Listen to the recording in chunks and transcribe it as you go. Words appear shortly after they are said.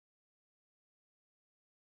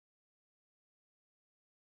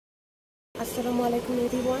আসসালামু আলাইকুম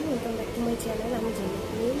everyone, welcome back to my channel. আমি জান্নাত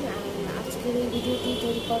মিম। আজকের এই ভিডিওটি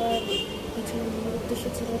তৈরি করার পিছনে মূল উদ্দেশ্য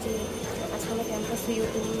ছিল যে আজকে আমার ক্যাম্পাস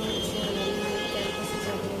রিওপেনিং হচ্ছে, আমি ক্যাম্পাসে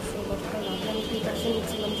যাবো। সো গতকাল রাতে আমি প্রিপারেশন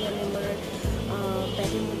নিচ্ছিলাম যে আমি আমার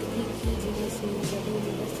ব্যাগের মধ্যে কী কী জিনিস নিয়ে যাবো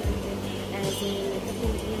ইউনিভার্সিটিতে as a makeup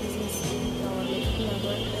engineering makeup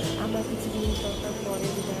লাভার। আমার কিছু জিনিস দরকার পড়ে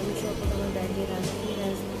যেটা আমি সব আমার ব্যাগে রাখি।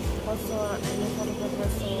 As also I M a photographer,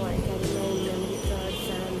 so I carry my memory cards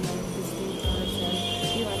and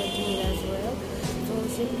তো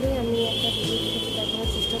সেগুলোই আমি একটা ভিডিও দেখানোর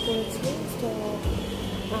চেষ্টা করেছি। তো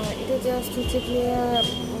এটা জাস্ট হচ্ছে কি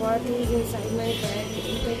what is inside my bag,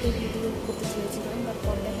 এইটাই ভিডিও করতে চেয়েছিলাম। বাট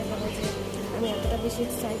পরে দেখা গেল যে আমি এতটা বেশি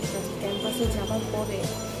এক্সাইটেড আছি ক্যাম্পাসে যাওয়ার পরে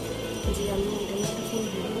যে আমি এটা নিয়ে একটা ফুল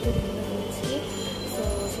ভিডিওতে ভিডিও করেছি। তো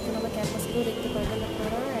সেখানে আমার ক্যাম্পাসগুলো দেখতে পারবেন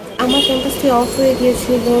আপনারা। আমার ক্যাম্পাসটি অফ হয়ে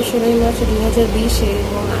গিয়েছিল 16 মার্চ 2020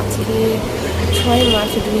 এবং আজকে 6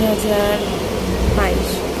 মার্চ 2022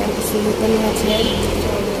 ক্যাম্পাসে রিওপেন হয়েছে।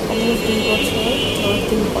 অলমোস্ট 2 বছর 10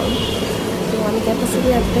 দিন কম। তো আমি ক্যাম্পাসে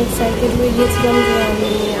গিয়ে এতটা এক্সাইটেড হয়ে গিয়েছিলাম যে আমি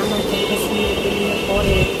আমার ক্যাম্পাস রিওপেনিংয়ের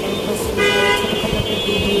পরে ক্যাম্পাস ছোটোখাটো একটা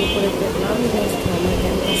ভিডিও করে ফেললাম জাস্ট আমার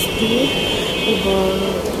ক্যাম্পাসটি। এবং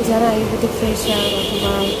যারা আয়ুর্বেদিক ফ্রেশার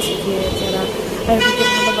অথবা হচ্ছে গিয়ে যারা আয়ুর্বেদিক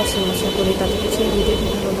ভালোবাসেন আশা করি তাদের কাছে এই ভিডিওটি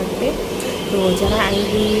ভালো লাগবে। তো যারা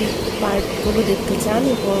আয়ুর্বেদিক পার্টগুলো দেখতে চান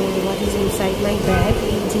এবং what is inside my bag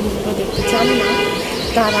এই জিনিসগুলো দেখতে চান না,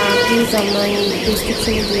 তারা প্লিজ আমার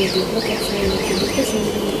ডিসক্রিপশনে দিয়ে দিব, ক্যাপশনে লিখে দিতে সেই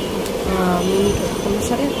মিনিট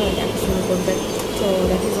অনুসারে আপনারা দেখা শুরু করবেন। So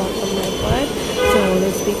that is all from my part. So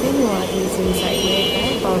let's begin what is inside my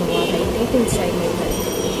bag or what I take inside my bag.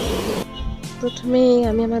 প্রথমে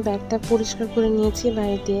আমি আমার ব্যাগটা পরিষ্কার করে নিয়েছি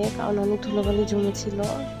বাইরে দিয়ে, কারণ অনেক ধুলোবালি জমেছিল।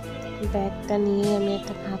 ব্যাগটা নিয়ে আমি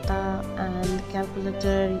একটা খাতা অ্যান্ড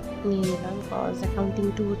ক্যালকুলেটর নিয়ে নিলাম, কজ অ্যাকাউন্টিং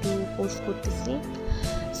টু কোর্স করতেছি।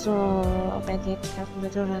 So ব্যাগে একটা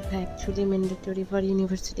ক্যালকুলেটর রাখা actually mandatory for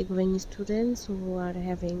university going students who are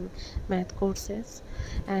having math courses.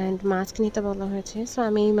 And mask নিতে বলা হয়েছে। সো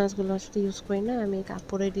আমি এই মাস্কগুলো আসলে ইউজ করি না, আমি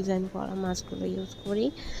কাপড়ে ডিজাইন করা মাস্কগুলো ইউজ করি।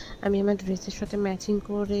 আমি আমার ড্রেসের সাথে ম্যাচিং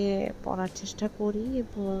করে পরার চেষ্টা করি।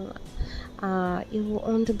 এবং you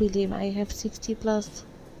won't believe I have 60+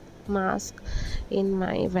 mask in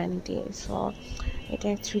my vanity. So এটা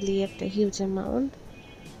অ্যাকচুয়ালি একটা হিউজ অ্যামাউন্ট।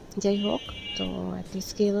 যাই হোক, তো একটা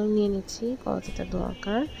স্কেলও নিয়ে নিচ্ছি কজ এটা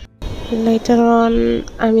দরকার। লেটার অন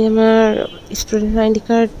আমি আমার স্টুডেন্ট আইডি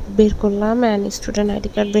কার্ড বের করলাম অ্যান্ড স্টুডেন্ট আইডি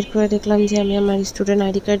কার্ড বের করে দেখলাম যে আমি আমার স্টুডেন্ট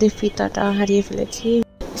আইডি কার্ডের ফিতাটা হারিয়ে ফেলেছি।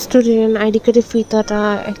 স্টুডেন্ট আইডি কার্ডের ফিতাটা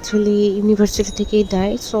অ্যাকচুয়ালি ইউনিভার্সিটি থেকেই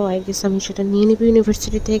দেয়। সো আই গেস আমি সেটা নিয়ে নেব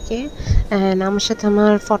ইউনিভার্সিটি থেকে। অ্যান্ড আমার সাথে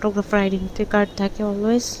আমার ফটোগ্রাফার আইডেন্টিটি কার্ড থাকে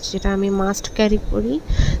অলওয়েজ, যেটা আমি মাস্ট ক্যারি করি।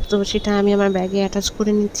 তো সেটা আমি আমার ব্যাগে অ্যাটাচ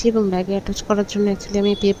করে নিচ্ছি এবং ব্যাগে অ্যাটাচ করার জন্য অ্যাকচুয়ালি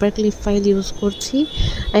আমি পেপার ক্লিপ ফাইল ইউজ করছি।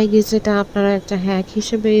 আই গেস এটা আপনারা একটা হ্যাক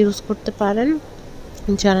হিসেবে ইউজ করতে পারেন,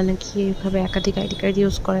 যারা নাকি এইভাবে একাধিক আইডি কার্ড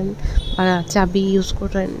ইউজ করেন বা চাবি ইউজ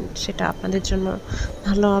করেন, সেটা আপনাদের জন্য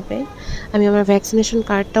ভালো হবে। আমি আমার ভ্যাকসিনেশন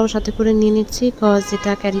কার্ডটাও সাথে করে নিয়ে নিচ্ছি, কজ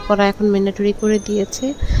এটা ক্যারি করা এখন ম্যান্ডেটরি করে দিয়েছে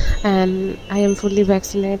and I am fully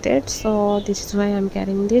vaccinated. So this is Y I am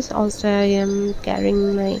carrying this. Also I am carrying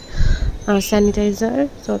my sanitizer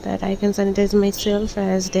so that I can sanitize myself,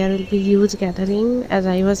 as there will be huge gathering as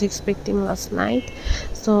I was expecting last night.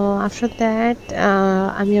 So after that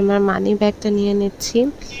আমি আমার মানি ব্যাগটা নিয়ে নিচ্ছি।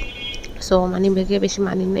 So মানি ব্যাগে বেশি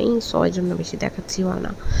মানি নেই, so এই জন্য বেশি দেখাচ্ছিও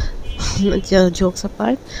না, জোকস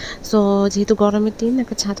অ্যাপার্ট। সো যেহেতু গরমের দিন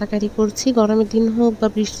একটা ছাতা ক্যারি করছি, গরমের দিন হোক বা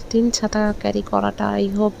বৃষ্টির দিন ছাতা ক্যারি করাটা আই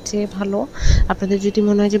হোপ যে ভালো। আপনাদের যদি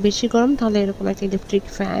মনে হয় যে বেশি গরম, তাহলে এরকম একটা ইলেকট্রিক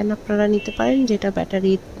ফ্যান আপনারা নিতে পারেন, যেটা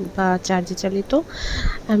ব্যাটারি বা চার্জে চালিত।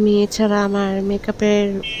 আমি এছাড়া আমার মেকআপের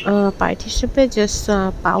পার্ট হিসেবে জাস্ট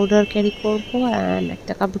পাউডার ক্যারি করবো অ্যান্ড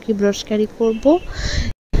একটা কাবুকি ব্রাশ ক্যারি করবো।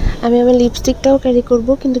 আমি আমার লিপস্টিকটাও ক্যারি করব,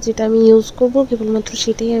 কিন্তু যেটা আমি ইউজ করব কেবলমাত্র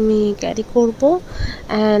সেটাই আমি ক্যারি করব।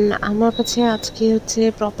 অ্যান্ড আমার কাছে আজকে হচ্ছে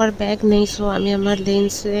প্রপার ব্যাগ নেই, সো আমি আমার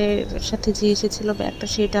লেন্সের সাথে যে এসেছিলো ব্যাগটা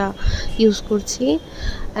সেটা ইউজ করছি।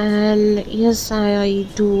 And yes, I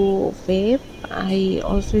do ভেপ, I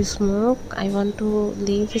also smoke. I want to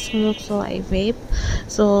leave smoke, so I vape.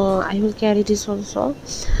 So I will carry this also.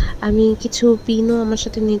 আমি কিছু পিনও আমার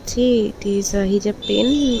সাথে নিচ্ছি। ইট ইজ হিজাব পেন।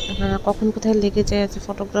 কখন কোথায় লেগে যায় অ্যাজ এ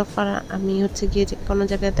ফটোগ্রাফার, আমি হচ্ছে গিয়ে যে কোনো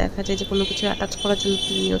জায়গায় দেখা যায় যে কোনো কিছু অ্যাটাচ করার জন্য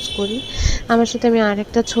পিন ইউজ করি। আমার সাথে আমি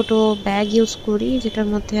আরেকটা ছোট ব্যাগ ইউজ করি, যেটার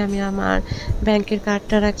মধ্যে আমি আমার ব্যাংকের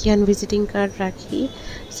কার্ডটা রাখি অ্যান্ড ভিজিটিং কার্ড রাখি।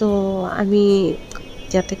 সো আমি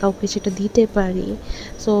যাতে কাউকে সেটা দিতে পারি,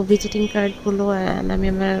 সো ভিজিটিং কার্ডগুলো অ্যান্ড আমি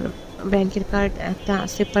আমার ব্যাংকের কার্ড একটা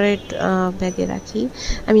সেপারেট ব্যাগে রাখি।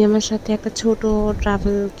 আমি আমার সাথে একটা ছোট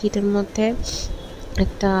ট্রাভেল কিটের মধ্যে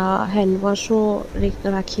একটা হ্যান্ড ওয়াশও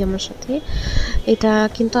রাখি আমার সাথে। এটা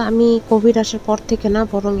কিন্তু আমি কোভিড আসার পর থেকে না,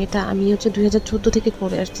 বরং এটা আমি হচ্ছে 2014 থেকে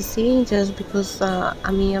করে আসতেছি, জাস্ট বিকজ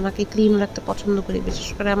আমি আমাকে ক্লিন রাখতে পছন্দ করি, বিশেষ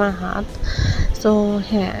করে আমার হাত। সো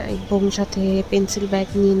হ্যাঁ, এবং সাথে পেন্সিল ব্যাগ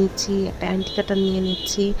নিয়ে নিচ্ছি, একটা অ্যান্টি কাটার নিয়ে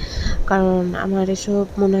নিচ্ছি, কারণ আমার এসব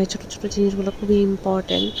মনে হয় ছোটো ছোটো জিনিসগুলো খুবই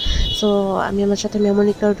ইম্পর্টেন্ট। সো আমি আমার সাথে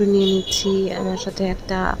মেমোরি কার্ডও নিয়ে নিচ্ছি, আমার সাথে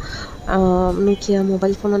একটা নোকিয়া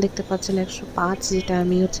মোবাইল ফোনও দেখতে পাচ্ছেন 105, যেটা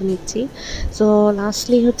আমি হচ্ছে নিচ্ছি। সো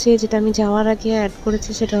লাস্টলি হচ্ছে যেটা আমি যাওয়ার আগে অ্যাড করেছি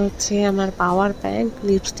সেটা হচ্ছে আমার power bank,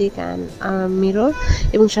 lipstick and mirror,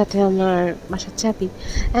 এবং সাথে আমার বাসার চাবি।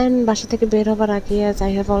 অ্যান্ড বাসা থেকে বের হবার আগে, as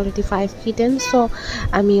I have already 5 kitten, so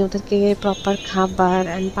আমি ওদেরকে প্রপার খাবার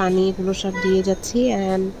অ্যান্ড পানি এগুলো সব দিয়ে যাচ্ছি।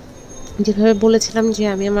 অ্যান্ড যেভাবে বলেছিলাম যে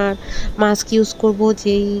আমি আমার মাস্ক ইউজ করব,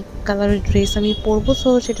 যেই কালারের ড্রেস আমি পরবো, সো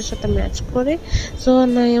সেটার সাথে ম্যাচ করে। So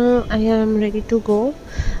now I am ready to go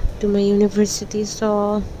to my university. So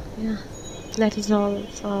yeah, that is all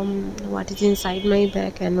from what is inside my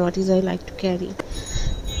bag and what is I like to carry.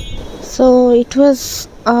 So it was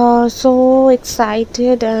so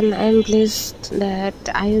excited, and I'm blessed that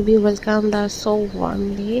I will be welcomed so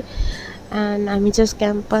warmly. And আমি just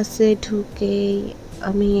ক্যাম্পাসে ঢুকে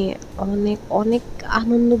আমি অনেক অনেক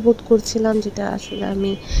আনন্দ বোধ করছিলাম, যেটা আসলে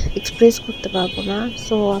আমি এক্সপ্রেস করতে পারবো না।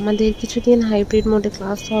 সো আমাদের কিছুদিন হাইব্রিড মোডে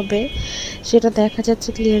ক্লাস হবে, সেটা দেখা যাচ্ছে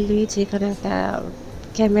ক্লিয়ারলি, যেখানে একটা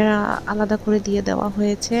ক্যামেরা আলাদা করে দিয়ে দেওয়া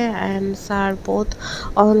হয়েছে, অ্যান্ড স্যার বোথ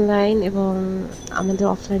অনলাইন এবং আমাদের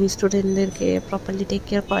অফলাইন স্টুডেন্টদেরকে প্রপারলি টেক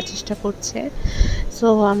কেয়ার করার চেষ্টা করছে। সো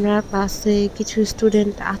আমরা ক্লাসে কিছু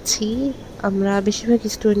স্টুডেন্ট আছি, আমরা বেশিরভাগ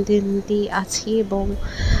স্টুডেন্টই আছি, এবং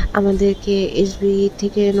আমাদেরকে এসবি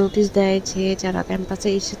থেকে নোটিশ দেয় যে যারা ক্যাম্পাসে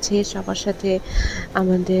এসেছে সবার সাথে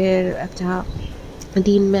আমাদের একটা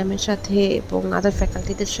ডিন ম্যামের সাথে এবং আদার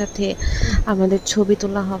ফ্যাকাল্টিদের সাথে আমাদের ছবি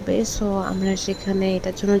তোলা হবে। সো আমরা সেখানে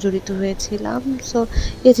এটার জন্য জড়িত হয়েছিলাম। So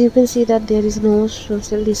yes, you can see that there is no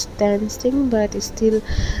social distancing, but still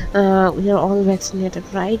we are all vaccinated,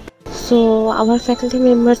 right? So our faculty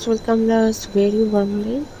members welcomed us very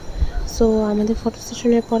warmly. So আমাদের ফটো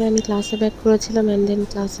সেশনের পরে আমি ক্লাসে ব্যাক করেছিলাম, অ্যান্ড দেন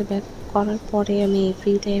ক্লাসে back করার পরে আমি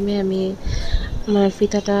ফ্রি টাইমে আমি আমার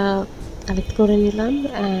ফিতাটা কালেক্ট করে নিলাম,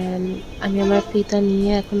 অ্যান্ড আমি আমার ফিতা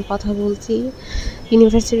নিয়ে এখন কথা বলছি।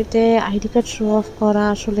 ইউনিভার্সিটিতে আইডি কার্ড শো অফ করা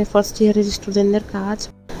আসলে ফার্স্ট ইয়ারের স্টুডেন্টদের কাজ,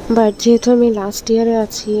 বাট যেহেতু আমি লাস্ট ইয়ারে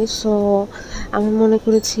আছি, সো আমি মনে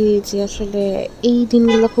করেছি যে আসলে এই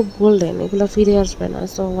দিনগুলো খুব গোল্ডেন, এগুলো ফিরে আসবে না,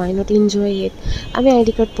 so why not enjoy it. আমি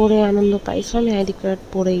আইডি কার্ড পরে আনন্দ পাই, সো আমি আইডি কার্ড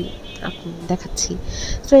পরেই দেখাচ্ছি।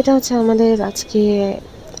 সো এটা হচ্ছে আমাদের আজকে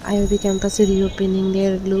আইওবি ক্যাম্পাসের রিওপেনিং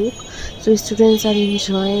এর look. So students are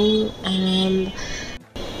enjoying. And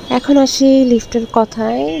এখন আসি লিফটের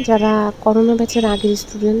কথায়। যারা করোনা ব্যাচের আগের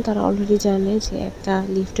স্টুডেন্ট তারা অলরেডি জানে যে একটা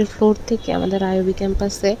লিফটের ফ্লোর থেকে আমাদের আইওবি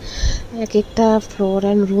ক্যাম্পাসে এক একটা ফ্লোর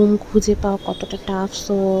অ্যান্ড রুম খুঁজে পাওয়া কতটা টাফ।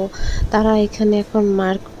 সো তারা এখানে এখন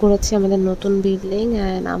মার্ক করেছে আমাদের নতুন বিল্ডিং,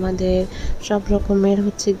 অ্যান্ড আমাদের সব রকমের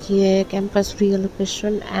হচ্ছে গিয়ে ক্যাম্পাস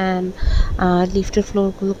রিঅ্যালোকেশন অ্যান্ড লিফটের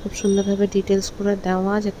ফ্লোরগুলো খুব সুন্দরভাবে ডিটেলস করে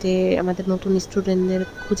দেওয়া, যাতে আমাদের নতুন স্টুডেন্টদের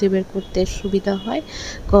খুঁজে বের করতে সুবিধা হয়।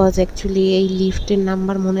 কজ অ্যাকচুয়ালি এই লিফটের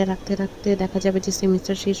নাম্বার মনে রাখতে রাখতে দেখা যাবে যে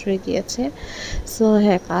সেমিস্টার শেষ হয়ে গিয়েছে। সো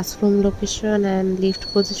হ্যাঁ, classroom location and lift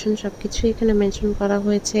position সব কিছুই এখানে মেনশন করা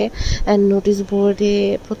হয়েছে। অ্যান্ড নোটিশ বোর্ডে,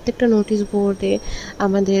 প্রত্যেকটা নোটিশ বোর্ডে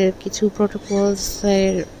আমাদের কিছু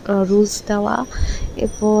প্রোটোকলসের রুলস দেওয়া,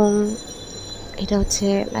 এবং এটা হচ্ছে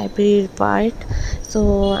লাইব্রেরির পার্ট। সো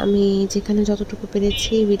আমি যেখানে যতটুকু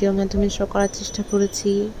পেরেছি ভিডিওর মাধ্যমে শো করার চেষ্টা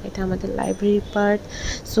করেছি। এটা আমাদের লাইব্রেরির part.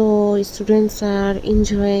 So students are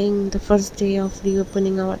enjoying the first day of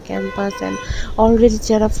reopening our campus, and already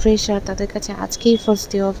যারা ফ্রেশার তাদের কাছে আজকেই first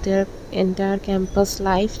day of their entire campus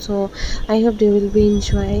life. So I hope they will be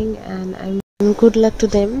enjoying, and I am good luck to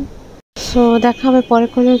them. So দেখা হবে পরে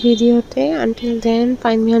কোনো ভিডিওতে। Until then,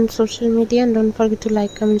 find me on social media, and don't forget to like,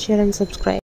 comment, share and subscribe.